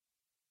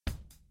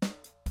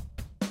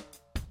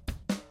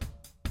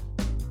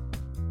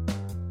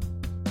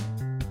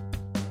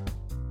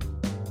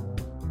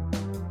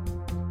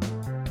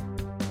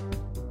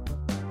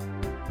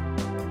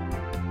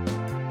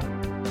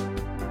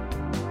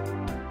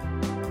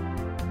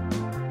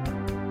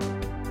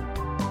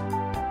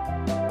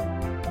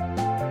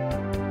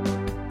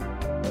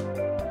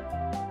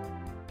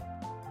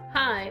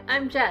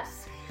I'm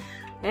Jess.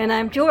 And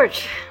I'm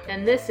George.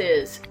 And this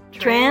is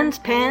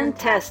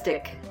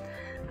Transpantastic,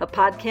 a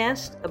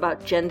podcast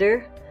about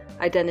gender,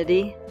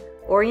 identity,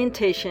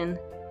 orientation,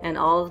 and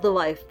all of the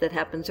life that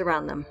happens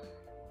around them.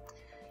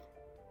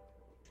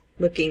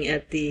 Looking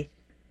at the,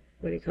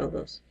 what do you call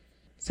those?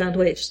 Sound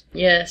waves.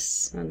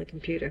 Yes. On the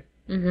computer.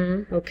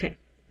 Mm-hmm. Okay.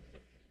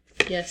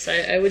 Yes,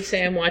 I would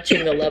say I'm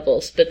watching the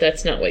levels, but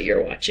that's not what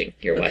you're watching.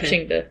 You're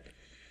watching the...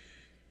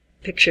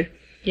 Picture.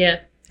 Yeah.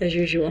 As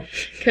usual.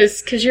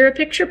 Because you're a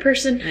picture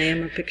person. I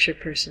am a picture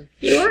person.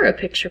 You are a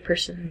picture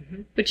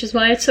person. Which is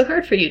why it's so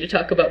hard for you to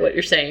talk about what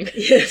you're saying.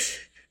 Yes.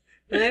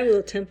 I will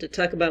attempt to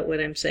talk about what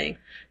I'm saying.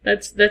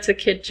 That's a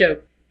kid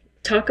joke.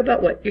 Talk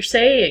about what you're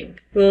saying.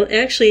 Well,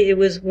 actually, it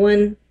was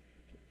one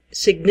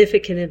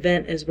significant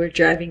event as we're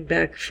driving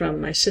back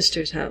from my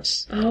sister's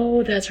house.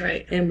 Oh, that's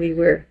right. And we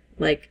were,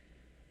 like,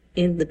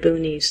 in the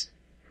boonies.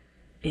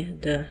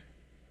 And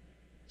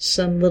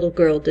some little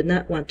girl did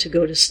not want to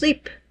go to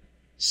sleep.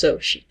 So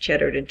she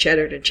chattered and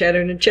chattered and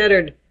chattered and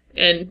chattered.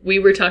 And we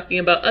were talking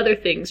about other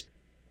things.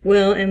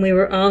 Well, and we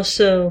were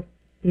also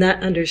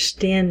not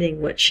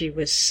understanding what she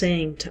was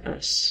saying to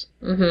us.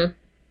 Mm-hmm.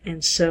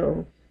 And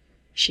so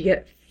she got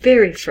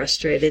very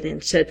frustrated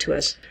and said to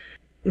us,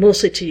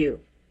 mostly to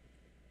you,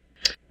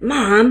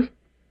 "Mom,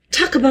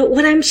 talk about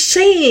what I'm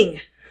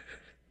saying."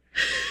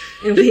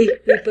 And we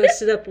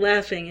busted up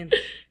laughing, and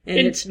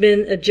it's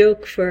been a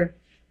joke for,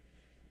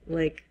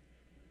 like,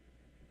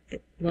 a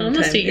long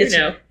almost time. a year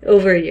now.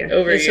 Over a year.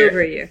 Over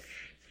a year.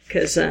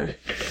 Because,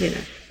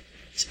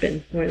 it's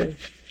been more than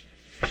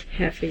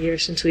half a year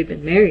since we've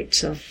been married,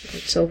 so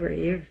it's over a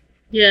year.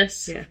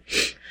 Yes. Yeah.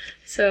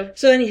 So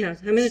anyhow,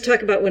 I'm going to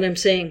talk about what I'm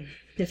saying,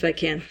 if I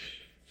can.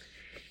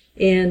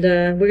 And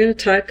I'm going to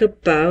talk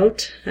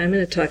about,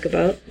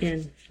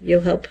 and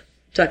you'll help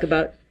talk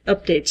about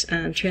updates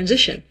on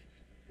transition.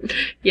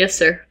 Yes,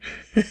 sir.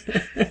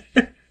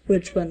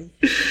 What's funny?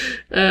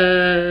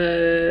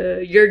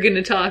 You're going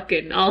to talk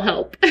and I'll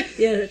help.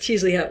 Yeah, that's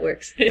usually how it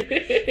works.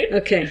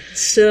 Okay,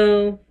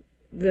 so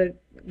the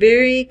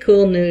very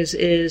cool news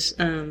is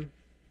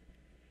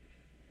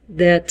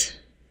that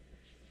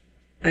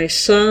I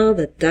saw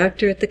the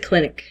doctor at the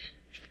clinic.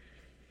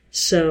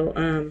 So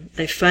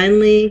I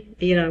finally,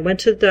 I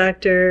went to the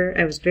doctor.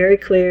 I was very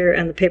clear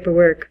on the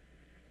paperwork.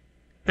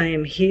 I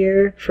am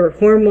here for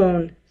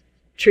hormone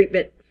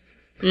treatment.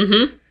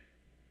 Mm-hmm.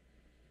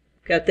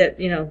 Got that,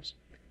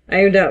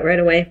 ironed out right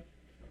away.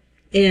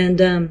 And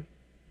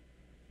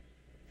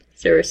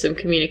there were some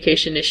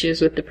communication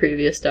issues with the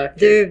previous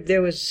doctor.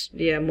 There was,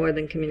 more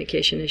than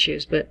communication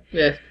issues, but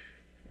yeah,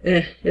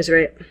 is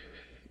right.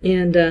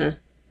 And the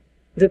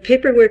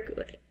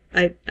paperwork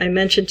I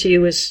mentioned to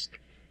you was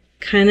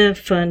kind of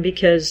fun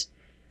because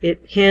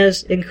it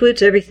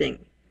includes everything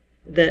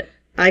that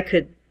I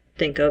could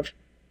think of,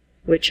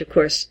 which, of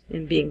course,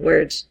 in being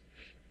words,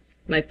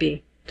 might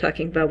be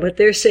talking about what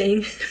they're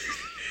saying,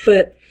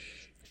 but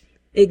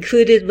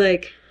included,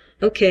 like,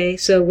 okay,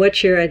 so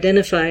what's your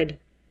identified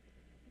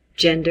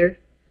gender,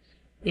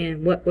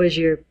 and what was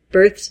your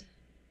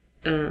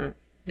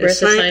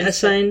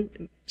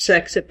assigned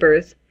sex at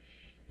birth,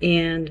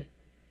 and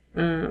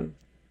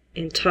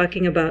in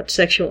talking about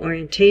sexual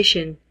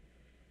orientation,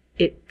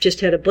 it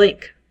just had a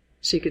blank,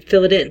 so you could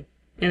fill it in,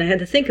 and I had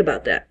to think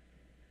about that,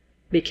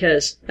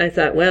 because I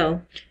thought,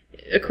 well,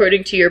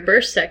 according to your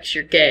birth sex,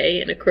 you're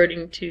gay, and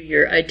according to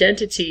your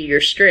identity,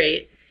 you're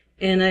straight.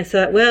 And I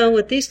thought, well,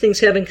 what these things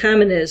have in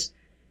common is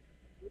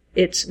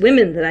it's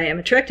women that I am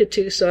attracted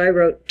to, so I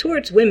wrote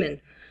towards women.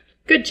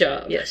 Good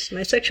job. Yes,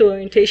 my sexual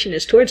orientation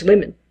is towards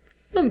women.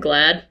 I'm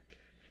glad.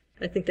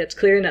 I think that's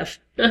clear enough.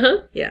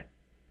 Uh-huh. Yeah.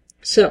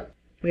 So,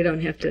 we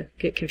don't have to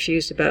get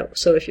confused about,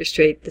 so if you're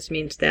straight, this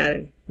means that,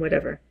 and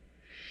whatever.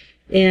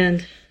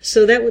 And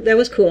so that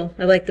was cool.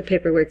 I liked the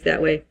paperwork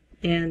that way.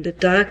 And the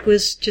doc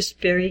was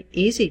just very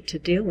easy to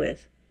deal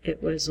with.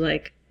 It was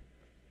like,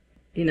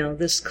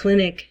 this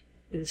clinic,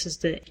 this is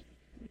the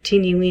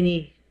teeny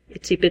weeny,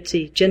 itsy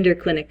bitsy gender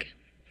clinic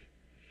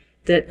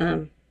that,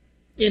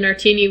 in our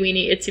teeny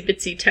weeny itsy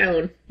bitsy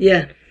town.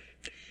 Yeah.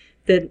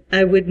 That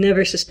I would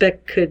never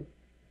suspect could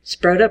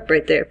sprout up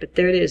right there, but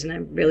there it is, and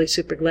I'm really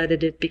super glad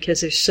it did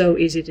because they're so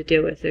easy to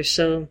deal with. They're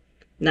so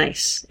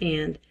nice.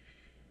 And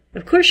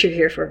of course you're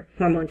here for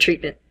hormone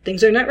treatment.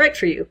 Things are not right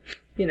for you,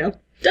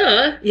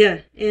 Duh. Yeah,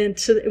 and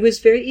so it was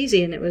very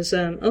easy, and it was,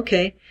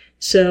 okay,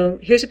 so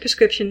here's a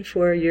prescription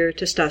for your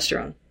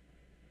testosterone.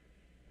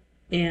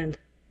 And,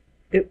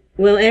 it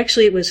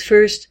was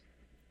first,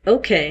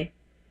 okay,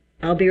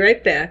 I'll be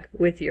right back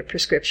with your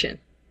prescription.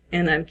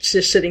 And I'm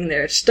just sitting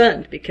there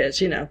stunned because,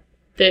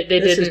 They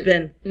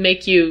didn't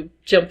make you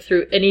jump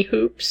through any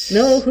hoops?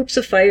 No hoops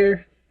of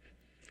fire.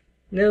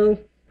 No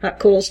hot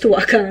coals to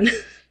walk on.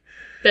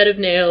 Bed of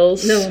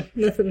nails. No,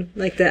 nothing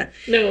like that.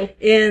 No.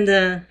 And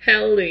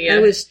hallelujah. I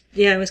was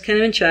kind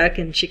of in shock,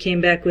 and she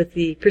came back with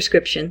the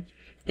prescription,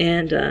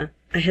 and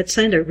I had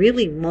signed a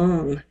really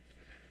long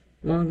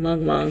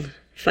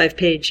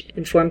 5-page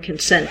informed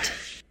consent,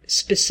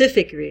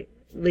 specifically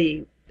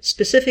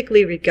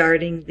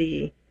regarding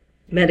the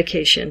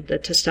medication, the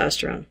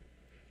testosterone.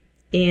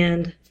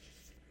 And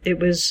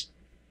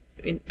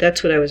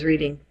that's what I was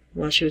reading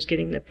while she was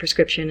getting the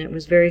prescription. It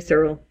was very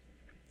thorough.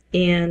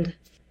 And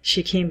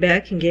she came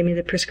back and gave me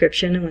the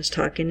prescription and was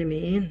talking to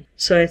me. And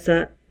so I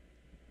thought,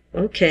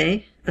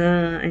 okay,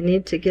 I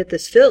need to get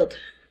this filled.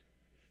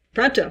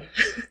 Pronto.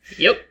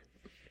 Yep.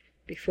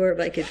 Before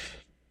it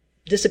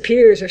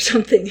disappears or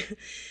something.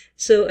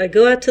 So I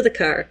go out to the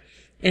car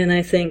and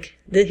I think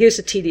that here's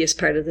the tedious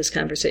part of this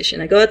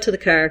conversation. I go out to the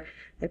car,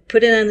 I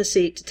put it on the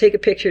seat to take a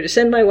picture to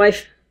send my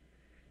wife,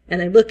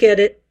 and I look at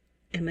it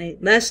and my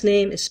last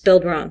name is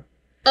spelled wrong.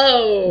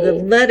 Oh. The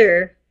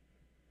letter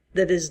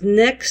that is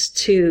next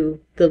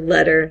to the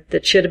letter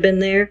that should have been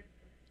there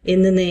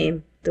in the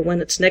name, the one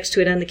that's next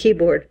to it on the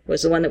keyboard,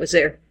 was the one that was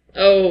there.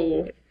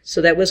 Oh.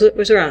 So that was what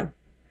was wrong.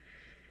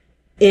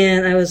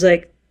 And I was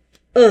like,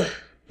 ugh.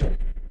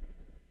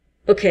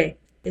 Okay,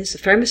 is the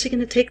pharmacy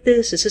going to take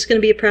this? Is this going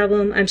to be a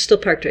problem? I'm still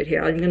parked right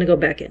here. I'm going to go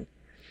back in.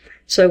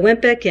 So I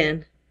went back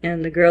in,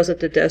 and the girls at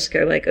the desk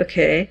are like,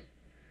 okay,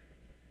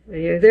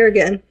 you're there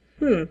again.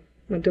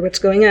 Wonder what's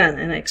going on.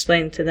 And I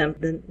explained to them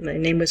that my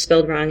name was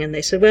spelled wrong, and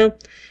they said, well,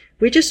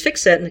 we just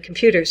fixed that in the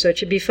computer, so it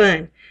should be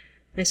fine.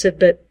 I said,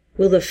 but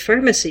will the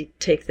pharmacy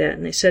take that?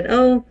 And they said,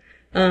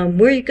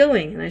 where are you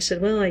going? And I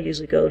said, well, I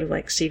usually go to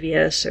like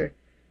CVS or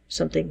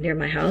something near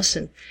my house.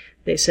 And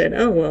they said,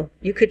 oh, well,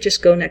 you could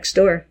just go next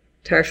door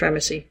to our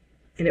pharmacy,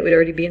 and it would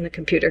already be in the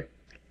computer.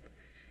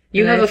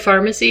 You have a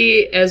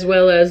pharmacy as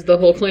well as the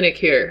whole clinic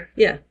here.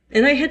 Yeah,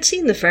 and I had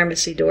seen the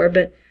pharmacy door,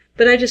 but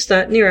I just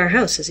thought near our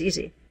house is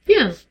easy.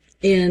 Yeah.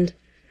 And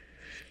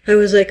I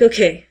was like,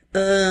 okay,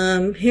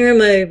 here are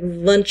my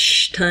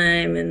lunch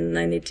time, and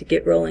I need to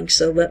get rolling,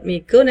 so let me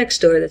go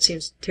next door. That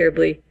seems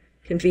terribly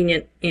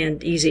convenient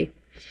and easy.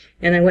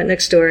 And I went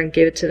next door and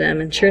gave it to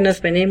them, and sure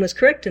enough, my name was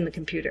correct in the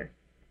computer.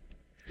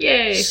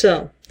 Yay.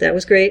 So that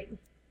was great.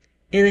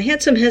 And I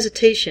had some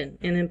hesitation,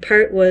 and in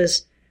part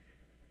was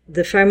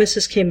the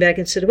pharmacist came back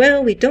and said,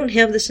 well, we don't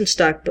have this in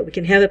stock, but we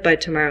can have it by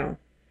tomorrow.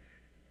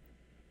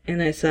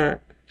 And I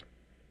thought...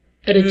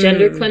 At a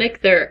gender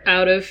clinic, they're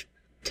out of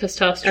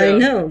testosterone. I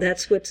know.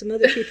 That's what some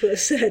other people have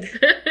said.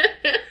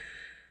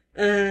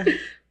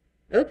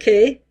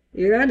 Okay,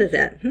 you're out of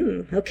that.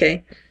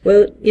 Okay.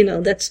 Well,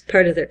 that's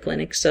part of their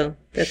clinic, so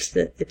that's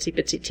the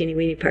itsy-bitsy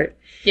teeny-weeny part.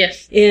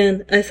 Yes.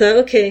 And I thought,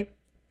 okay,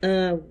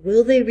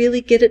 will they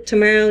really get it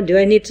tomorrow? Do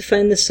I need to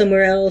find this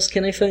somewhere else?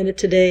 Can I find it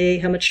today?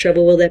 How much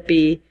trouble will that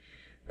be?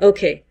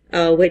 Okay,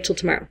 I'll wait till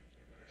tomorrow.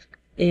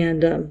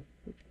 And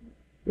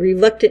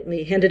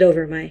reluctantly handed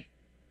over my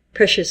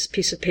precious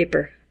piece of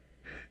paper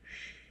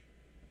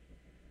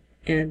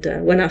and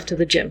went off to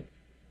the gym.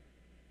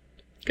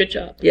 Good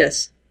job.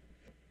 Yes.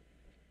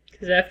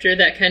 Because after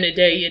that kind of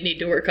day, you need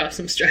to work off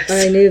some stress.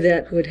 I knew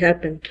that would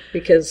happen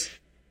because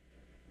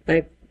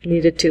I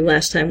needed to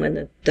last time when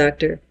the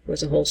doctor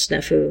was a whole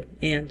snafu,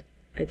 and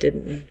I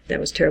didn't, and that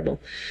was terrible.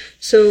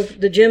 So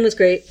the gym was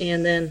great,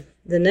 and then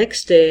the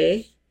next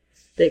day,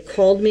 they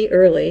called me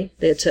early.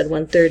 They had said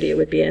 1:30 it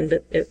would be in,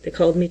 but they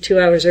called me 2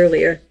 hours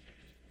earlier,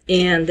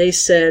 and they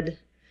said,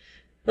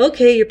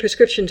 okay, your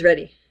prescription's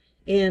ready.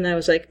 And I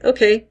was like,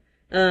 okay,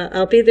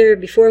 I'll be there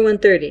before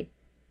 1:30.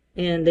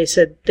 And they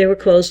said they were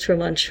closed for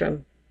lunch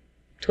from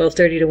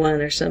 12:30 to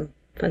 1 or some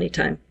funny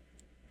time.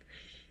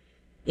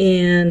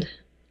 And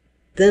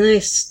then I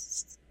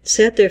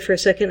sat there for a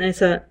second and I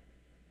thought,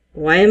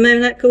 why am I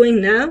not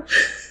going now?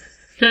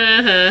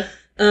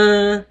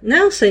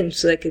 Now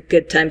seems like a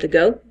good time to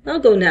go. I'll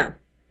go now.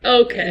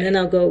 Okay. And then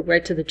I'll go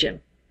right to the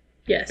gym.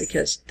 Yes.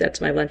 Because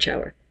that's my lunch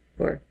hour.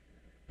 Or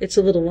it's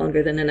a little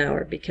longer than an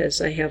hour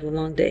because I have a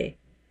long day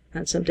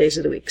on some days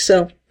of the week.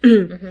 So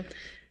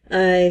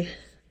I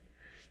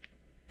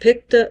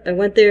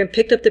went there and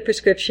picked up the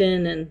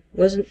prescription and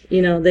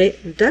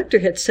the doctor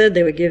had said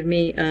they would give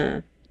me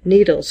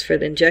needles for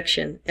the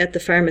injection at the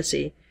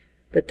pharmacy,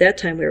 but that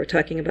time we were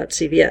talking about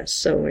CVS,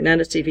 so we're not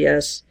at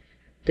CVS.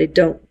 They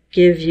don't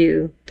give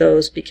you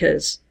those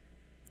because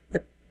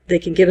they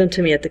can give them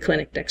to me at the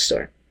clinic next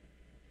door.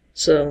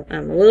 So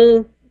I'm a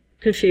little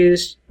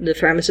confused. The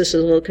pharmacist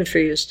is a little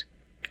confused.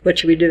 What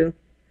should we do?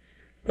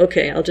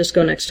 Okay, I'll just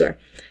go next door.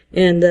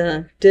 And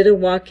did a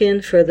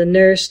walk-in for the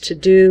nurse to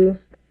do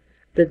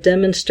the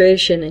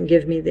demonstration and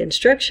give me the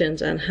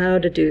instructions on how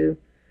to do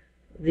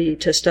the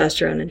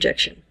testosterone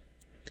injection.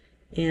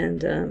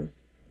 And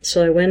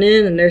so I went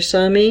in, and the nurse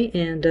saw me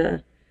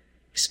and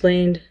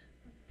explained,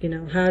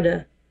 how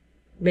to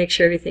make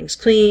sure everything's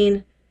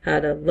clean, how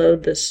to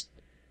load this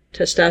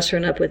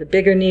testosterone up with a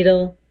bigger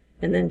needle,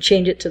 and then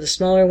change it to the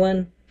smaller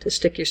one to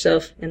stick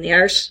yourself in the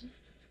arse.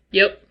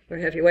 Yep. Or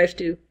have your wife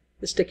do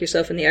the stick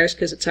yourself in the arse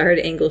because it's a hard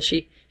angle.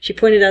 She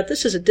pointed out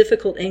this is a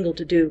difficult angle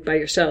to do by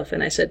yourself,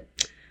 and I said,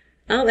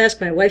 I'll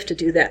ask my wife to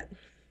do that.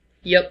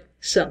 Yep.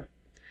 So,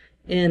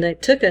 and I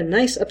took a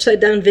nice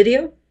upside-down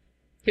video.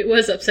 It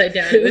was upside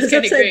down. It was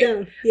kind of upside great.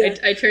 down. Yeah.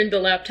 I turned the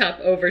laptop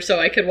over so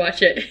I could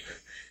watch it.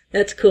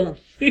 That's cool.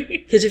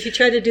 Because if you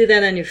try to do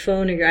that on your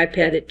phone or your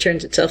iPad, it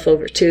turns itself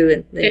over too,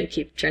 and then you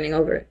keep turning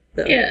over it.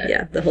 So,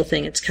 yeah, the whole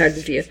thing. It's hard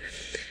to view.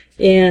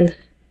 And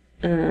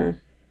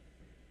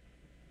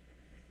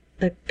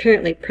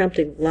apparently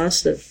promptly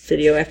lost the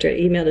video after I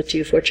emailed it to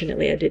you.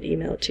 Fortunately, I did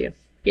email it to you.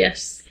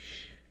 Yes.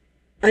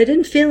 I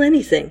didn't feel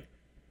anything.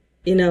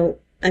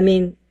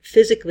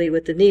 Physically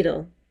with the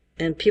needle.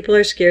 And people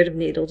are scared of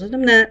needles, and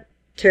I'm not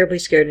terribly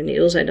scared of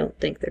needles. I don't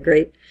think they're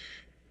great.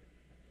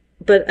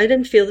 But I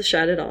didn't feel the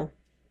shot at all.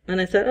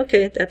 And I thought,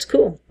 okay, that's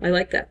cool. I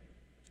like that.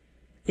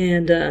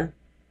 And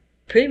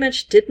pretty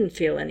much didn't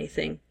feel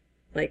anything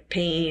like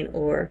pain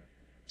or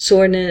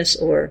soreness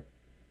or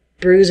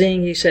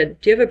bruising. You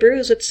said, do you have a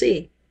bruise? Let's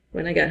see,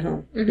 when I got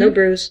home. Mm-hmm. No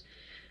bruise.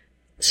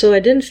 So I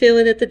didn't feel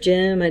it at the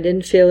gym. I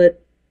didn't feel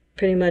it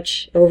pretty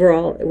much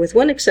overall, with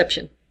one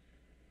exception.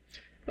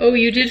 Oh,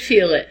 you did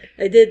feel it.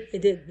 I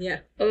did, yeah.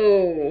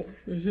 Oh.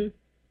 Mm-hmm.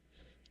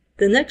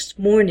 The next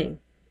morning,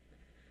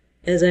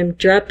 as I'm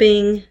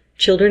dropping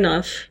children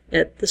off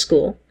at the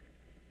school,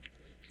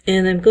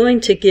 and I'm going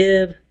to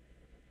give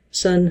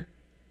son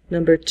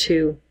number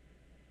 2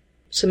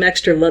 some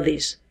extra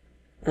lovies,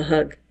 a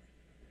hug,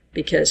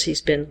 because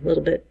he's been a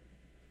little bit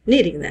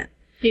needing that.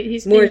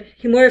 He's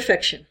more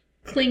affection.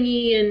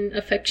 Clingy and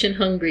affection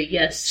hungry,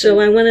 yes. So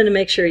I wanted to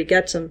make sure he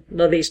got some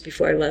lovies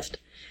before I left.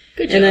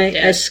 Good job, and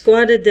Dad. I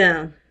squatted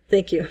down.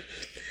 Thank you.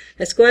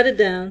 I squatted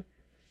down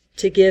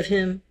to give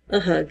him a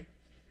hug.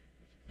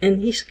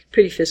 And he's a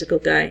pretty physical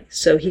guy,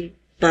 so he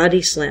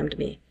body slammed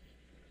me.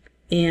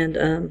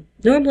 And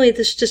normally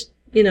this just,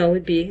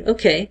 would be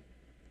okay.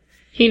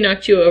 He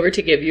knocked you over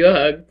to give you a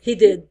hug. He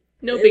did.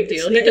 No big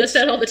deal. He does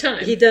that all the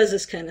time. He does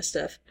this kind of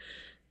stuff.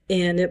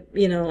 And,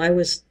 I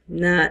was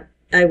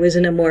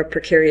in a more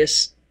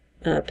precarious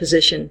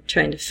position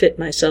trying to fit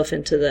myself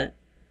into the,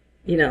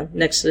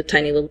 next to the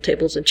tiny little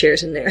tables and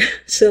chairs in there.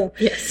 So,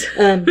 yes.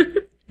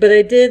 But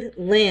I did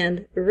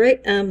land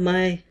right on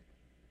my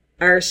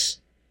arse,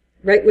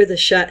 right where the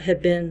shot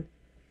had been,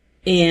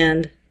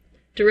 and...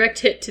 Direct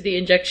hit to the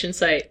injection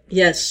site.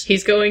 Yes.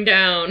 He's going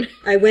down.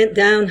 I went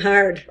down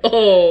hard.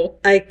 Oh.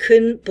 I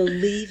couldn't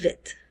believe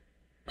it.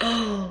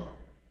 Oh.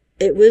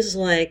 It was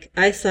like,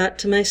 I thought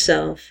to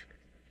myself,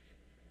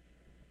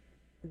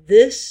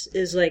 this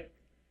is like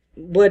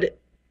what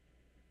it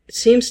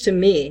seems to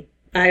me,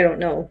 I don't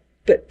know,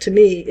 but to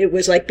me, it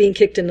was like being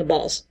kicked in the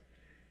balls.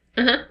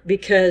 Uh-huh.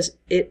 Because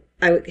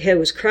I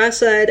was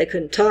cross-eyed, I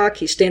couldn't talk,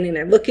 he's standing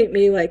there looking at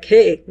me like,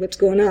 hey, what's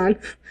going on?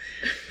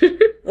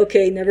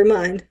 Okay, never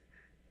mind.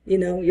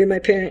 You're my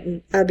parent,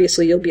 and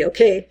obviously you'll be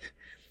okay.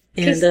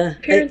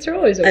 And parents are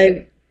always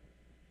okay.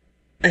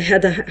 I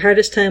had the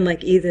hardest time,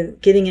 either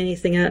getting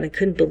anything out, and I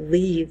couldn't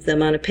believe the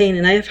amount of pain.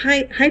 And I have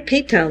high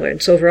pain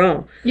tolerance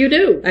overall. You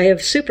do? I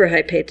have super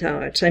high pain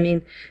tolerance.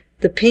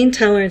 The pain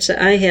tolerance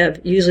that I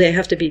have, usually I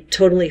have to be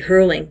totally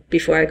hurling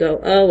before I go,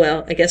 oh,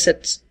 well, I guess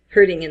it's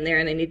hurting in there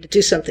and I need to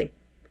do something.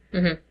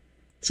 Mm-hmm.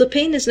 So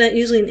pain is not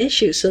usually an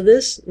issue. So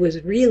this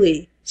was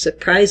really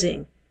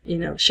surprising,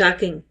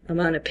 shocking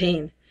amount of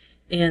pain.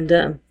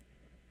 And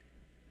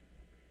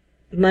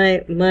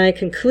my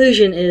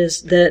conclusion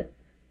is that,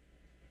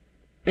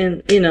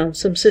 and,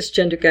 some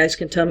cisgender guys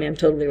can tell me I'm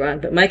totally wrong,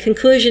 but my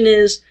conclusion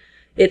is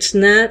it's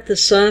not the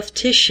soft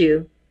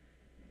tissue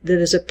that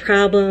is a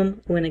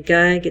problem when a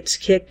guy gets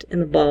kicked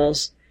in the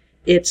balls.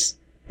 It's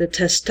the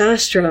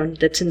testosterone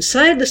that's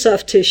inside the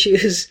soft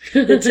tissues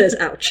that says,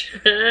 ouch.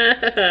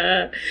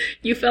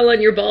 You fell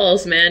on your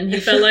balls, man. You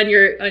fell on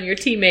your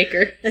tea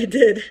maker. I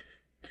did.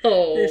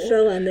 Oh. I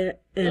fell on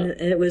that, and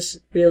it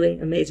was really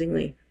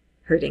amazingly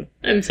hurting.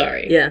 I'm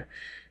sorry. Yeah.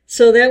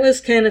 So that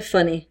was kind of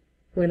funny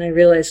when I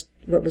realized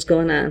what was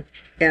going on,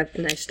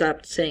 and I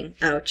stopped saying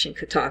ouch and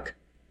could talk.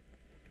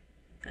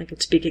 I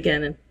could speak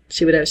again and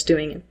see what I was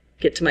doing and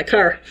get to my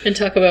car. And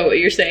talk about what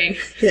you're saying.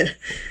 Yeah.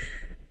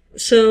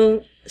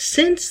 So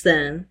since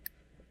then,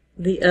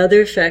 the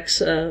other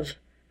effects of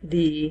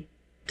the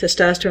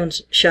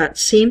testosterone shot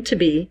seem to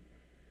be,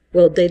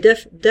 well, they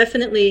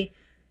definitely,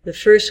 the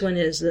first one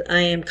is that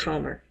I am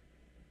calmer.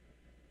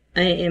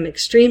 I am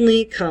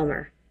extremely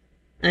calmer.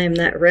 I am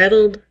not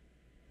rattled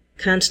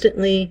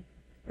constantly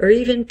or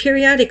even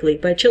periodically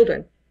by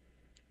children.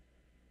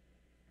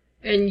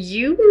 And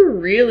you were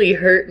really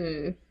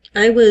hurting.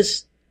 I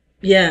was,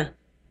 yeah.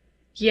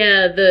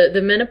 Yeah,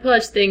 the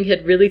menopause thing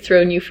had really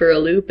thrown you for a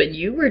loop, and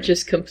you were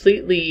just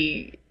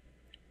completely...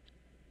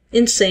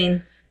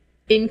 insane.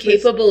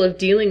 Incapable of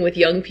dealing with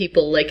young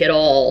people, at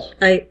all.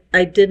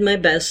 I did my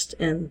best,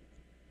 and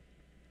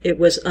it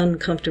was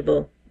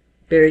uncomfortable.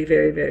 Very,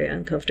 very, very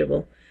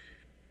uncomfortable.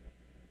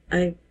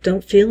 I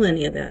don't feel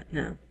any of that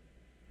now.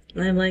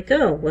 And I'm like,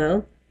 oh,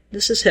 well,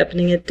 this is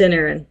happening at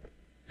dinner, and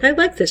I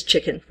like this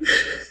chicken.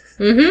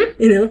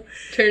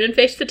 Mm-hmm. Turn and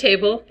face the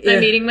table. Yeah.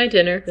 I'm eating my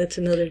dinner. That's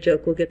another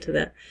joke. We'll get to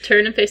that.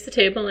 Turn and face the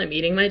table. I'm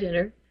eating my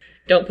dinner.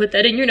 Don't put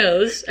that in your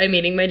nose. I'm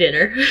eating my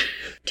dinner.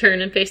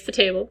 Turn and face the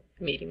table.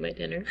 I'm eating my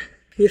dinner.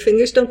 Your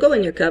fingers don't go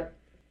in your cup.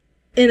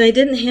 And I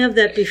didn't have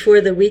that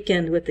before the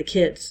weekend with the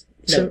kids.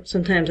 No.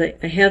 Sometimes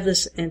I have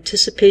this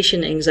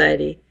anticipation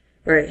anxiety,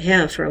 or I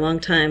have for a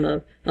long time,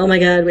 of, oh my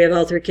God, we have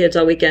all 3 kids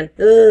all weekend.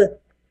 Ugh.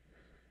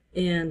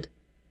 And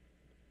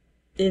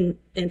in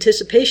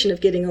anticipation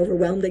of getting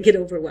overwhelmed, they get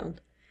overwhelmed.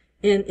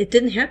 And it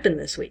didn't happen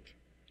this week.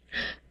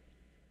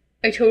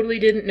 I totally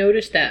didn't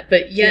notice that,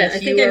 but yes, I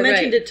think you I are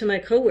mentioned right. it to my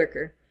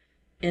coworker,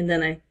 and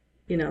then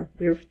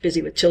we were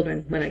busy with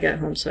children when I got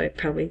home, so I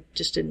probably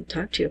just didn't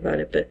talk to you about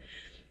it, but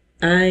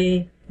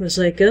I was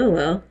like, oh,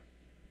 well.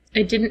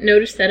 I didn't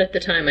notice that at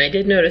the time. I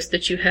did notice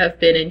that you have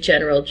been, in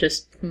general,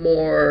 just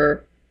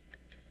more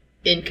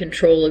in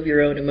control of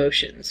your own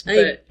emotions,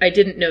 but I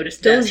didn't notice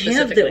that Don't specifically.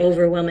 have the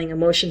overwhelming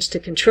emotions to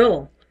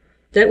control.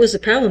 That was the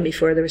problem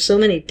before. There were so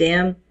many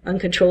damn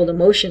uncontrolled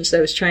emotions that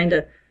I was trying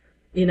to,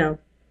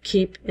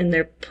 keep in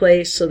their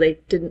place so they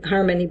didn't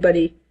harm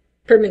anybody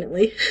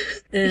permanently.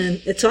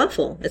 And it's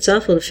awful. It's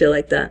awful to feel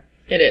like that.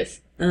 It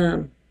is.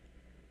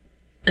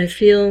 I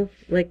feel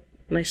like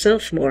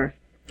myself more.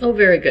 Oh,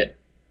 very good.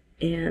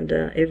 And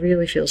it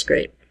really feels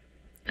great.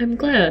 I'm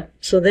glad.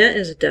 So that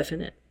is a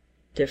definite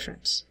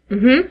difference.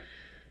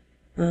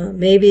 Mm-hmm.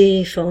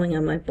 Maybe falling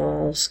on my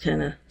balls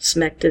kind of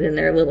smacked it in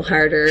there a little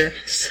harder.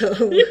 So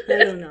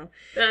I don't know.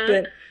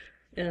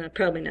 But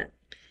probably not.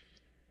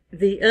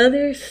 The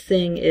other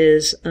thing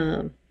is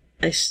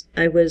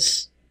I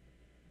was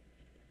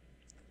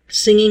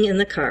singing in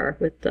the car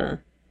with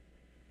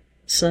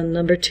son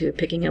number 2,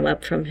 picking him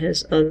up from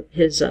his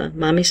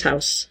mommy's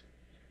house.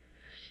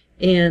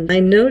 And I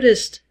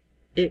noticed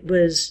it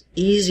was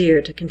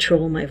easier to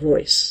control my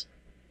voice.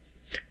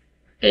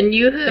 And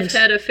you have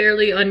had a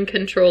fairly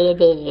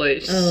uncontrollable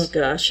voice. Oh,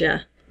 gosh,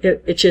 yeah.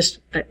 It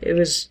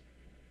was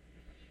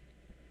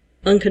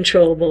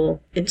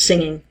uncontrollable in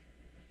singing.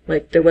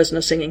 Like, there was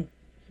no singing.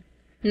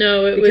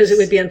 No, because it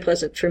would be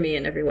unpleasant for me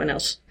and everyone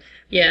else.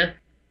 Yeah.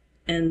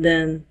 And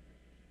then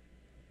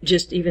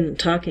just even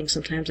talking,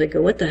 sometimes I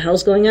go, what the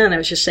hell's going on? I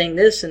was just saying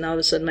this, and all of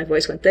a sudden my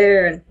voice went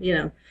there, and,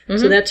 Mm-hmm.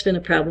 So that's been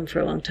a problem for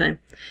a long time.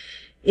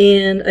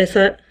 And I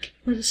thought,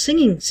 well, the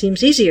singing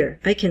seems easier.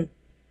 I can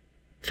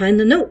find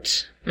the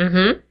notes.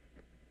 Mm-hmm.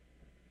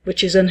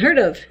 Which is unheard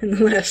of in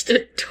the last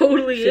it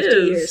totally 50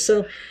 is. years.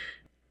 So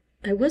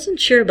I wasn't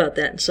sure about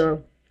that. And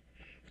so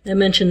I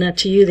mentioned that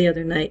to you the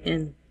other night,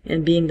 and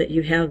being that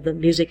you have the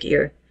music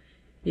ear,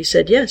 you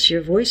said, yes,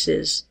 your voice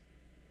is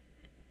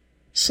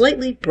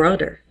slightly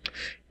broader.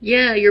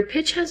 Yeah, your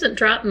pitch hasn't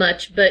dropped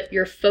much, but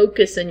your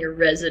focus and your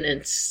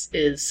resonance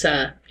is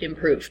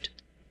improved.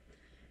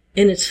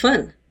 And it's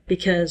fun,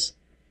 because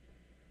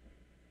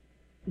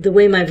the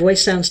way my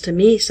voice sounds to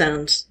me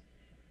sounds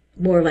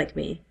more like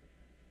me.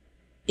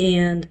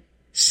 And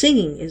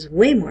singing is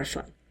way more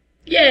fun.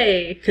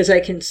 Yay! Because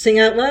I can sing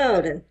out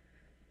loud, and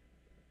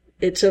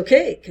it's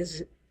okay,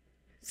 because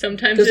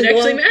sometimes it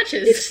actually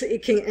matches.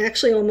 It can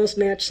actually almost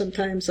match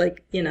sometimes,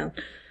 like,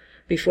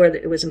 before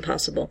it was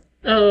impossible.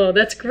 Oh,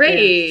 that's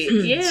great.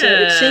 Yeah.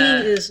 So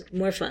singing is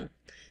more fun.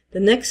 The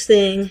next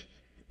thing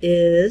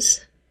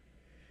is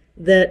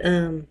that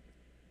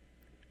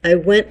I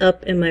went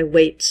up in my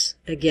weights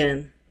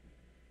again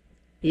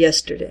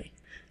yesterday.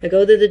 I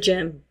go to the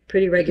gym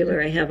pretty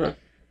regular. I have a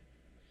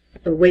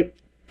weight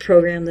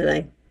program that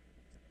I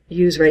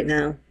use right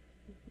now,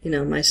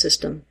 my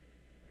system.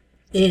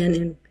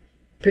 And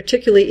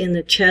particularly in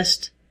the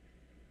chest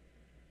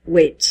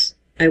weights,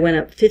 I went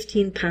up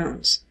 15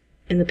 pounds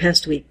in the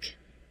past week.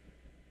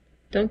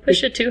 Don't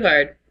push it too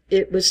hard.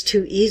 It was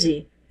too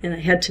easy, and I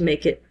had to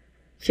make it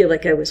feel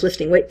like I was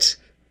lifting weights.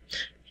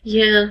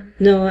 Yeah.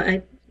 No,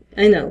 I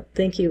know.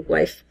 Thank you,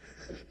 wife.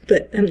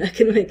 But I'm not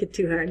going to make it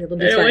too hard. It'll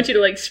be fine. I don't want you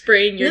to,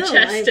 sprain your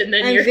chest and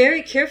then I'm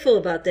very careful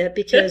about that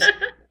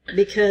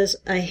because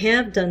I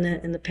have done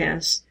that in the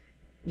past,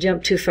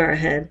 jumped too far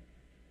ahead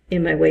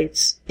in my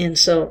weights. And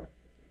so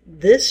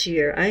this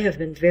year, I have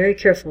been very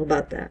careful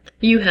about that.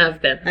 You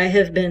have been. I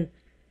have been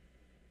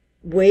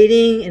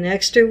waiting an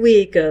extra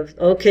week of,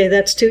 okay,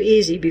 that's too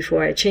easy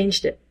before I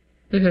changed it.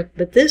 Mm-hmm.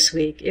 But this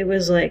week, it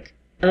was like,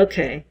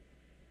 okay.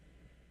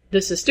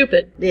 This is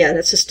stupid. Yeah,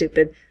 that's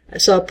stupid.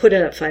 So I'll put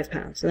it up 5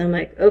 pounds. And I'm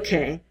like,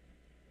 okay,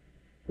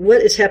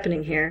 what is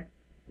happening here?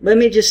 Let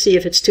me just see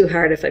if it's too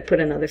hard if I put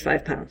another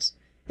 5 pounds.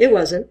 It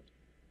wasn't.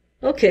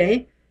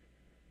 Okay.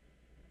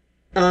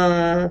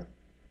 Let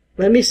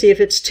me see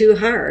if it's too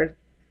hard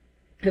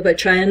if I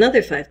try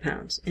another 5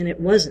 pounds. And it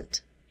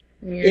wasn't.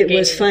 It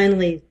was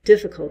finally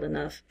difficult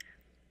enough,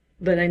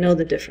 but I know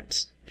the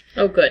difference.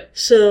 Oh, good.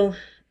 So,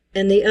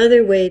 and the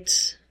other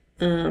weights,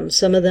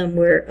 some of them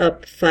were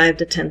up 5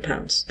 to 10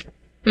 pounds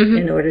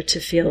in order to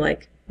feel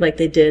like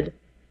they did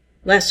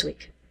last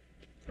week.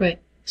 Right.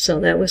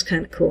 So that was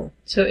kind of cool.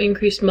 So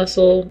increased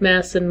muscle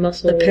mass and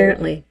muscle.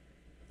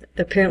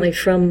 Apparently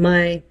from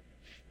my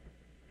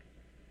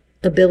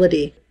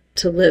ability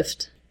to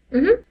lift.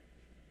 Mm-hmm.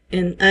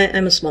 And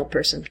I'm a small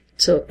person,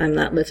 so I'm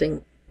not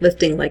lifting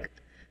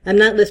I'm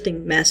not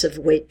lifting massive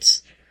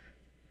weights.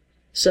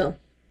 So.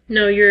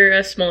 No, you're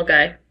a small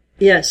guy.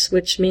 Yes,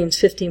 which means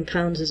 15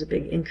 pounds is a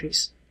big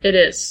increase. It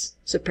is.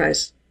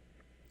 Surprise.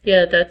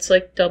 Yeah, that's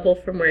double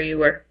from where you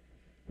were.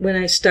 When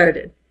I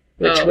started,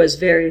 which was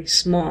very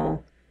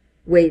small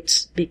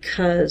weights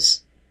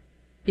because,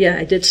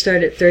 I did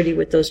start at 30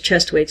 with those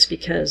chest weights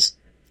because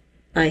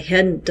I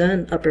hadn't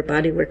done upper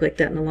body work like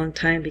that in a long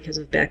time because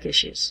of back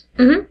issues.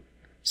 Mm-hmm.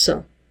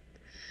 So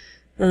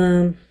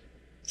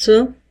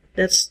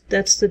that's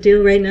the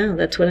deal right now.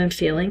 That's what I'm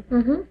feeling.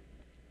 Mm-hmm.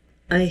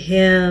 I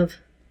have,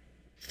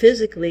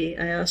 physically,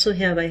 I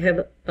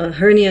have a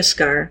hernia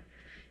scar,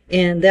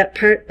 and that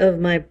part of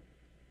my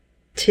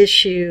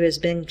tissue has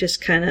been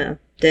just kind of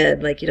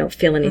dead, like you don't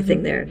feel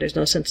anything there. There's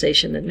no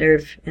sensation. The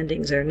nerve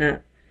endings are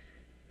not,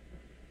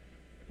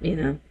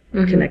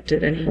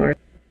 connected anymore.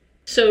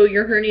 So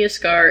your hernia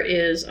scar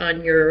is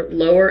on your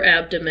lower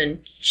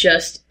abdomen,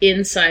 just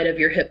inside of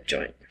your hip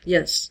joint.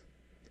 Yes.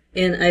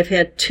 And I've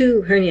had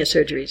 2 hernia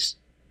surgeries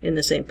in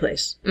the same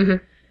place.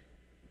 Mm-hmm.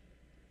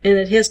 And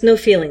it has no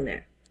feeling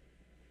there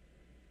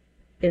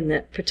in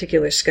that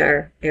particular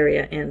scar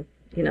area and,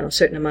 a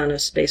certain amount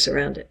of space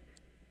around it.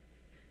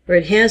 Or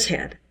it has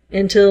had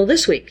until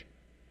this week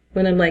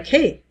when I'm like,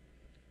 hey,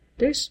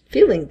 there's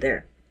feeling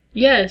there.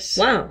 Yes.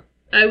 Wow.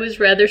 I was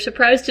rather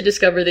surprised to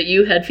discover that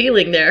you had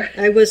feeling there.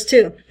 I was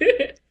too.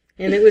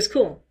 And it was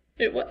cool.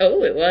 It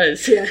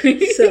was. Yeah.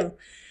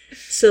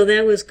 So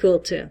that was cool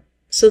too.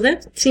 So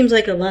that seems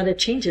like a lot of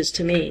changes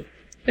to me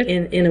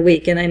in a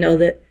week. And I know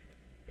that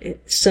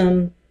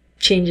some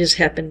changes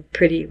happen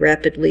pretty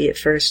rapidly at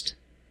first.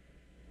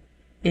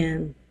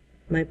 And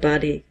my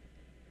body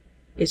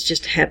is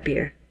just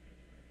happier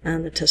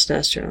on the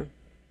testosterone.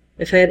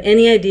 If I had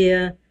any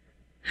idea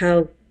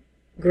how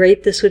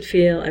great this would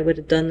feel, I would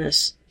have done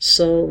this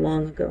so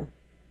long ago.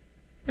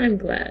 I'm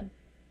glad.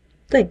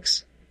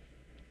 Thanks.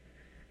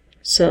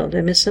 So, did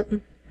I miss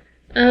something?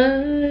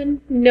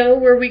 No.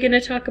 Were we going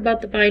to talk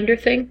about the binder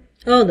thing?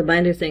 Oh, the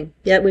binder thing.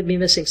 Yeah, it would be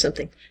missing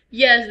something.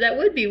 Yes, that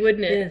would be,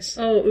 wouldn't it? Yes.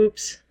 Oh,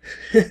 oops.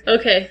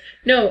 Okay.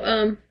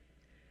 No,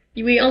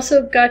 we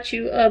also got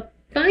you a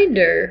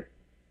binder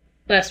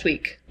last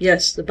week.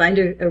 Yes, the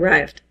binder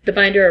arrived. The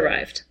binder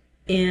arrived.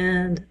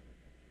 And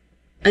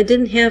I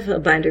didn't have a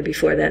binder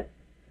before that.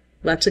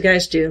 Lots of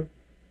guys do.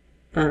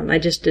 I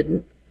just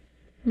didn't.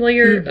 Well,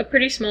 you're a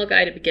pretty small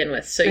guy to begin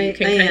with, so you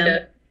can kind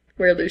of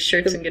wear loose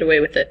shirts and get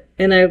away with it.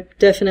 And I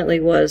definitely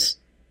was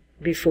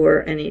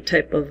before any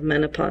type of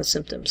menopause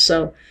symptoms.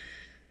 So,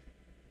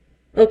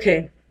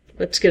 okay,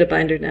 let's get a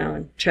binder now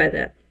and try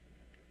that.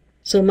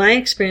 So my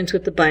experience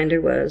with the binder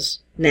was,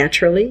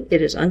 naturally,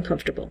 it is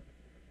uncomfortable.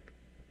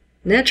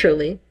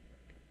 Naturally,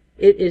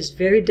 it is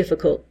very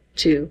difficult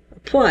to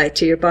apply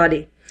to your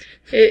body.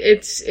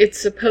 It's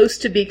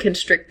supposed to be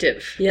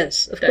constrictive.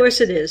 Yes, of course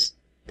it is.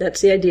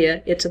 That's the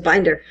idea. It's a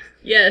binder.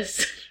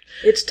 Yes.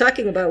 It's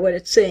talking about what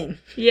it's saying.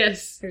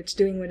 Yes. Or it's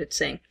doing what it's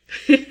saying.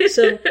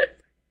 So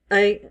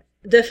I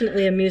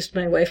definitely amused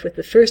my wife with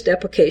the first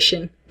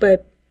application by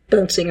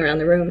bouncing around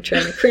the room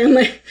trying to cram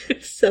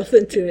myself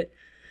into it,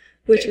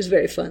 which was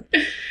very fun.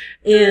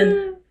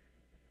 And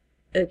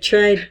I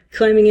tried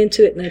climbing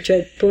into it, and I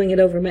tried pulling it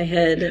over my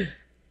head,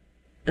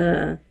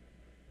 and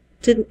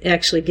didn't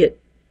actually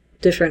get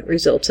different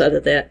results out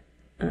of that.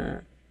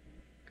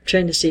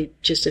 Trying to see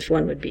just if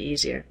one would be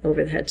easier.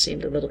 Over the head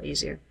seemed a little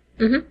easier.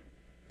 Mm-hmm.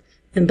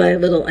 And by a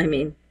little, I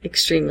mean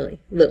extremely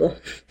little.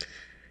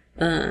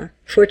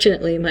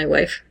 Fortunately, my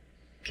wife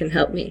can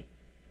help me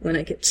when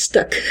I get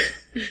stuck.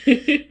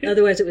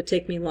 Otherwise, it would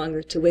take me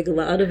longer to wiggle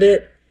out of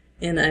it,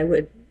 and I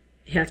would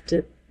have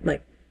to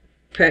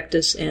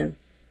practice and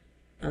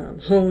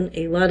hone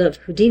a lot of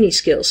Houdini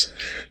skills.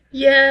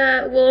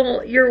 Yeah,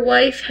 well, your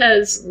wife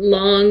has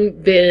long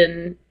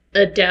been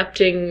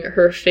adapting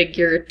her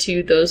figure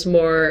to those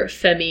more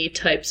femme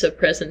types of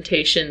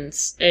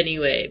presentations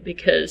anyway,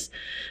 because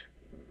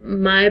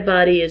my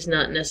body is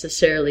not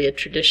necessarily a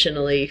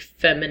traditionally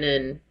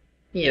feminine,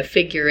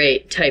 figure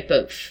 8 type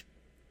of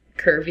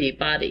curvy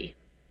body.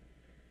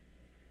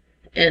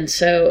 And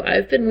so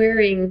I've been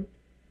wearing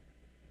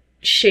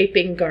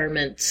shaping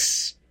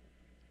garments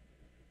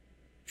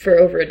for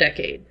over a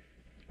decade.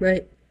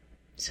 Right.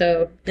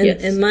 So, and,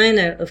 yes. And mine,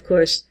 of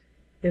course,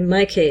 in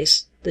my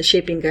case, the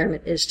shaping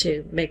garment is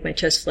to make my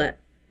chest flat,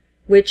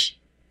 which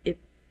it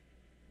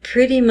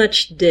pretty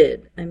much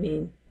did. I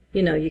mean,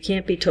 you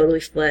can't be totally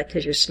flat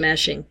because you're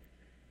smashing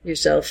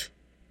yourself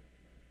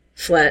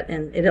flat,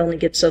 and it only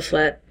gets so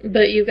flat.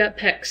 But you got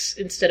pecs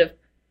instead of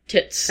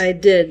tits. I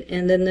did,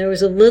 and then there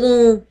was a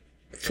little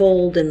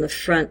fold in the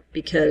front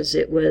because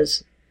it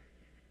was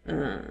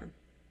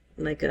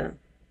like a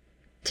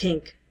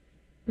tank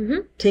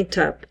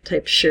top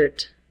type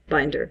shirt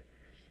binder.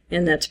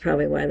 And that's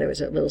probably why there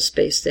was a little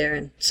space there,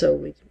 and so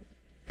we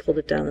pulled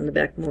it down in the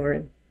back more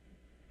and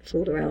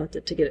fooled around with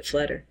it to get it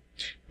flatter.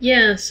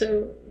 Yeah,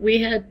 so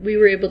we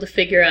were able to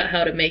figure out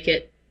how to make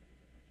it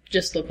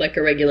just look like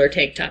a regular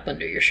tank top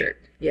under your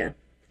shirt. Yeah.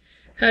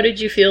 How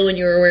did you feel when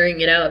you were wearing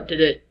it out?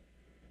 Did it,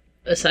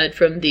 aside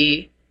from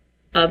the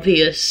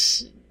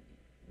obvious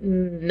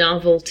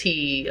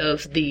novelty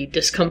of the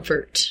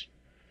discomfort?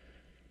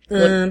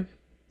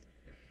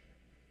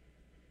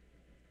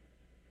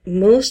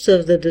 Most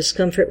of the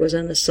discomfort was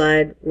on the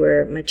side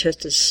where my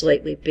chest is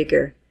slightly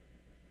bigger.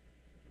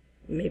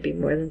 Maybe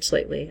more than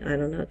slightly. I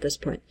don't know at this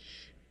point.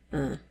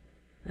 I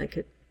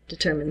could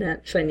determine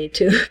that if I need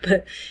to.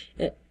 But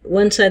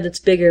one side that's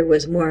bigger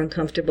was more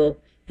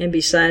uncomfortable. And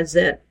besides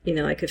that,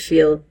 I could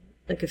feel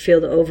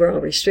the overall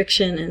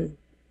restriction,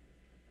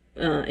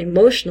 and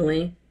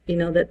emotionally,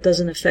 that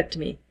doesn't affect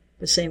me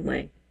the same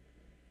way.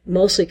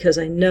 mostly because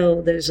I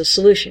know there's a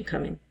solution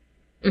coming.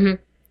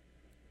 Mm-hmm.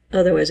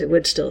 Otherwise, it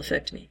would still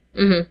affect me.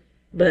 Mm-hmm.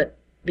 But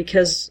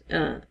because,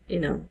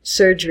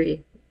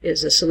 surgery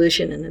is a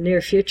solution in the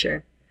near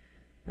future,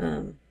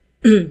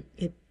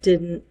 it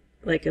didn't,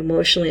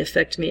 emotionally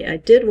affect me. I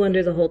did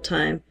wonder the whole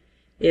time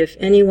if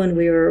anyone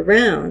we were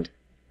around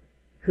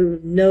who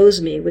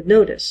knows me would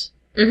notice.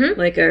 Mm-hmm.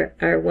 Like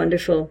our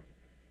wonderful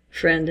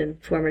friend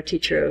and former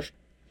teacher of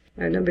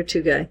our number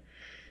 2 guy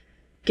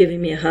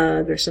giving me a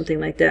hug or something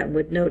like that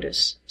would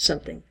notice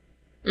something.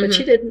 But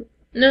she didn't.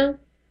 No.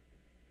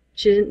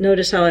 She didn't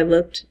notice how I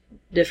looked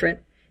different.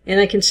 And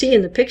I can see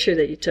in the picture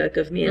that you took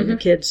of me and the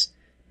kids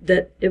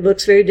that it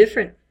looks very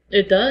different.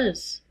 It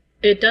does.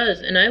 It does.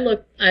 And I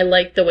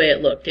liked the way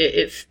it looked.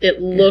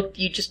 It looked,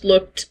 you just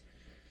looked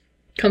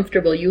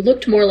comfortable. You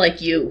looked more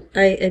like you.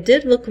 I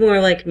did look more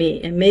like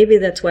me, and maybe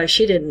that's why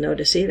she didn't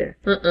notice either.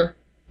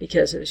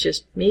 Because it was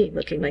just me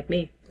looking like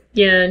me.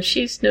 Yeah, and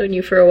she's known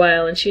you for a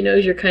while, and she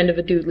knows you're kind of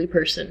a doodly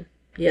person.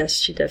 Yes,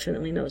 she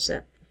definitely knows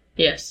that.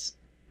 Yes.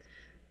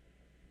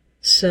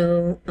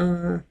 So,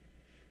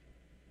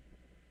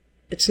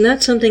 it's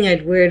not something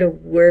I'd wear to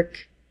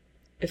work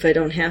if I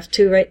don't have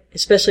to,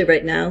 especially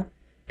right now,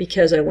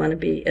 because I want to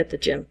be at the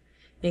gym.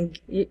 And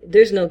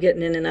there's no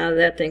getting in and out of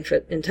that thing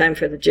in time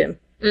for the gym.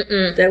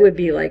 Mm-mm. That would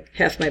be like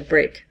half my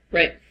break.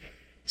 Right.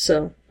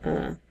 So,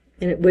 and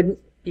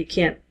you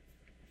can't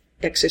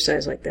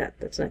exercise like that.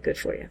 That's not good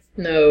for you.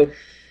 No.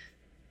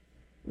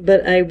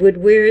 But I would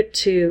wear it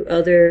to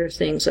other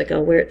things, like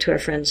I'll wear it to our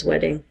friend's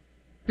wedding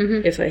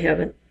if I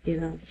haven't,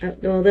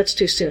 well, that's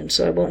too soon,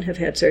 so I won't have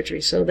had surgery.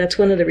 So that's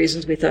one of the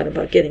reasons we thought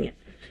about getting it.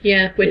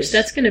 Yeah,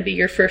 that's going to be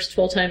your first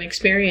full-time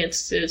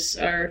experience is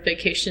our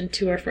vacation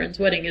to our friend's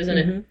wedding, isn't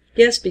it?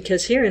 Yes,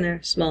 because here in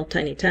our small,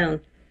 tiny town,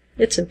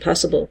 it's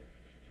impossible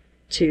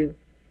to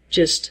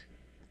just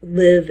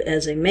live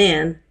as a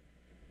man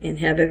and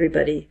have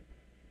everybody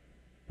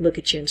look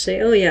at you and say,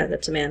 oh yeah,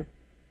 that's a man,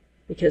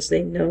 because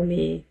they know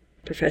me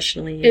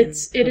professionally. It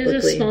is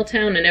a small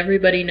town and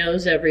everybody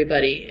knows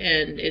everybody,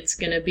 and it's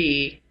going to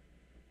be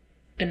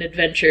an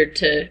adventure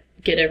to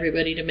get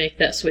everybody to make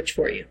that switch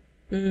for you.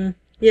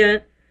 Yeah,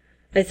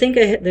 I think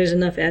there's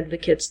enough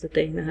advocates that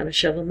they know how to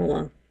shove them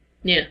along.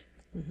 Yeah.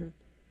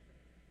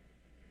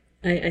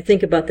 I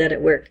think about that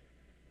at work.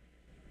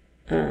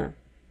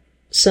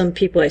 Some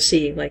people I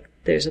see, like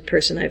there's a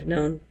person I've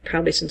known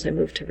probably since I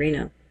moved to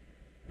Reno,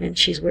 and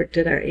she's worked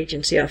at our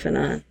agency off and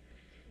on.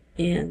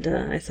 And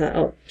I thought,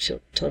 oh, she'll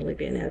totally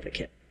be an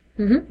advocate.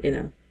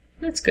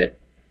 That's good.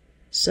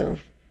 So,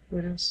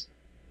 what else?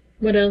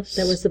 What else?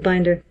 That was the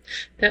binder.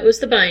 That was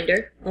the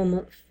binder.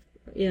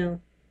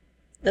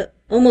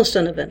 Almost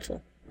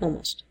uneventful.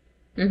 Almost.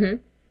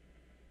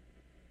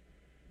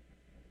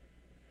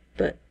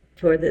 But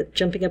for the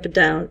jumping up and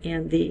down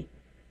and the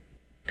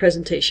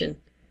presentation,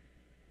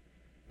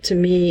 to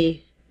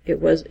me,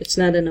 it's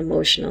not an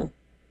emotional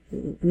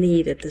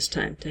need at this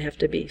time to have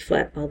to be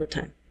flat all the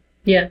time.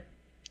 Yeah.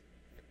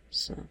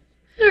 So.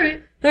 All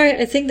right,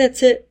 I think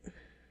that's it.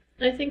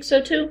 I think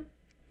so too.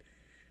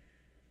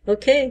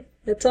 Okay,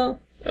 that's all.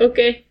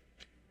 Okay.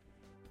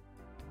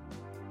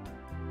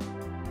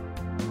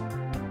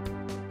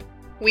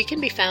 We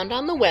can be found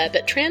on the web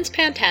at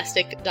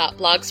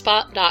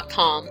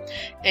transpantastic.blogspot.com,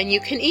 and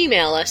you can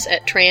email us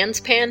at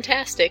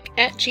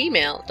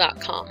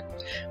transpantastic@gmail.com.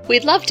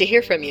 We'd love to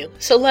hear from you,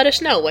 so let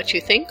us know what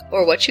you think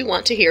or what you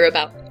want to hear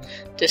about.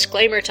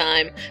 Disclaimer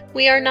time.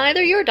 We are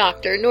neither your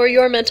doctor nor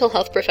your mental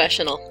health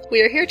professional.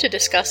 We are here to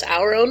discuss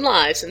our own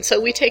lives, and so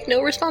we take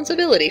no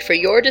responsibility for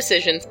your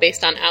decisions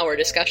based on our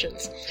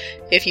discussions.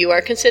 If you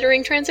are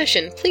considering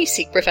transition, please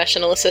seek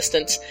professional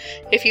assistance.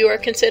 If you are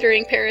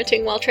considering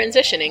parenting while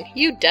transitioning,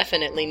 you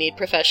definitely need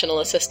professional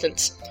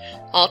assistance.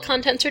 All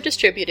contents are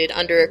distributed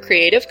under a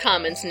Creative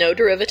Commons no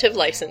derivative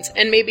license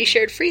and may be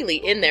shared freely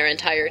in their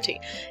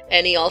entirety.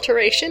 Any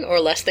alteration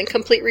or less than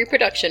complete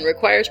reproduction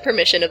requires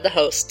permission of the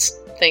hosts.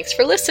 Thanks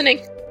for listening.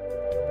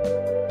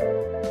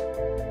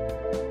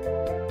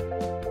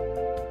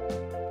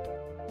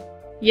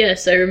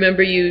 Yes, I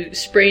remember you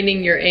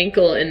spraining your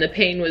ankle and the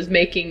pain was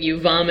making you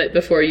vomit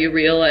before you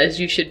realized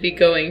you should be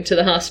going to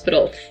the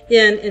hospital.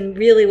 Yeah, and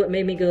really what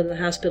made me go to the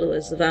hospital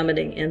is the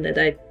vomiting, and that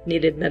I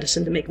needed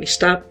medicine to make me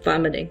stop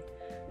vomiting.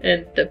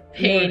 And the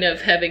pain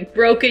of having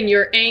broken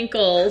your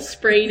ankle,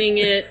 spraining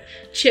it,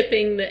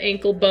 chipping the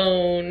ankle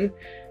bone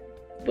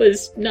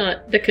was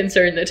not the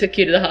concern that took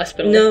you to the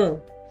hospital.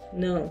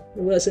 No,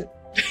 it wasn't.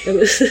 I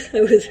was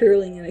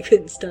hurling and I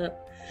couldn't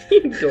stop.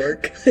 You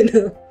dork. I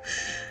know.